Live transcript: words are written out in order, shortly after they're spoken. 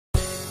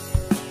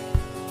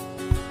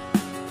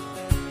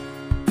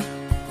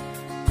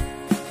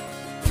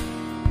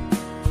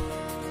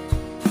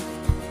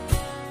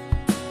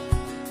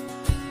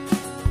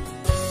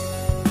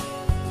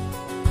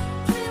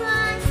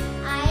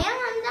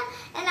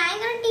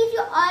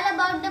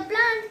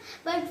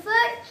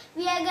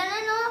are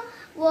gonna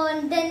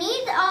know the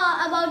needs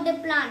about the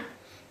plant.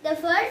 The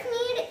first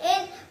need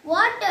is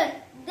water,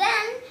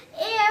 then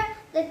air,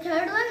 the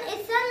third one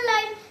is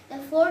sunlight, the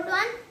fourth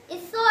one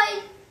is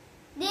soil.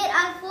 There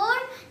are 4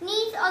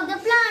 needs of the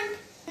plant.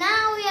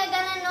 Now we are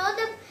gonna know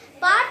the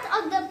parts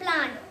of the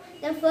plant.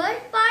 The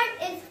first part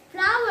is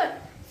flower,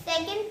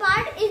 second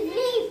part is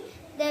leaf,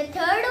 the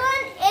third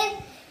one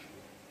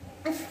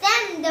is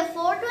stem, the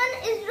fourth one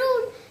is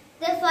root,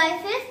 the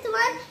fifth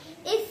one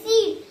is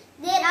seed.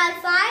 There are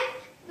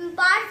 5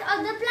 parts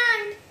of the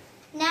plant.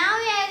 Now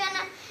we are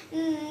gonna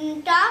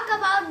talk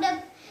about the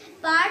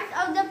parts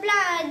of the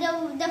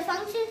plant, the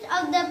functions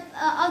of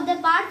the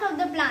parts of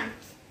the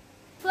plants.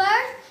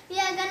 First, we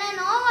are gonna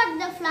know what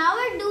the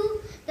flower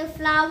do. The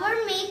flower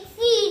makes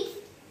seeds.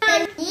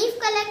 The leaf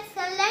collects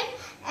sunlight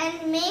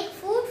and make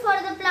food for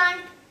the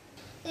plant.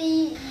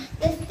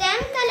 The stem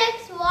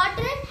collects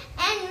water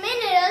and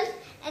minerals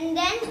and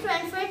then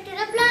transfer it to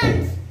the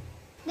plants.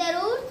 The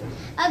roots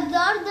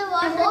absorb the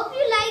water. I hope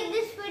you like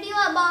this video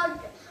about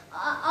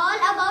all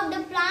about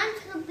the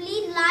plants. So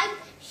please like,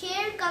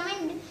 share,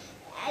 comment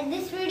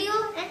this video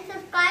and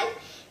subscribe.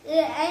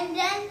 And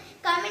then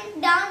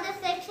comment down the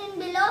section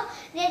below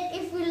that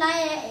if you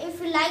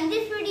like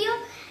this video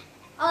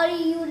or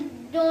you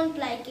don't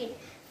like it.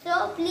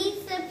 So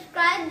please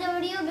subscribe the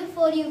video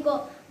before you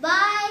go.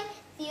 Bye.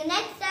 See you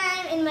next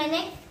time in my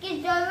next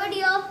Kids Joy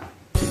video.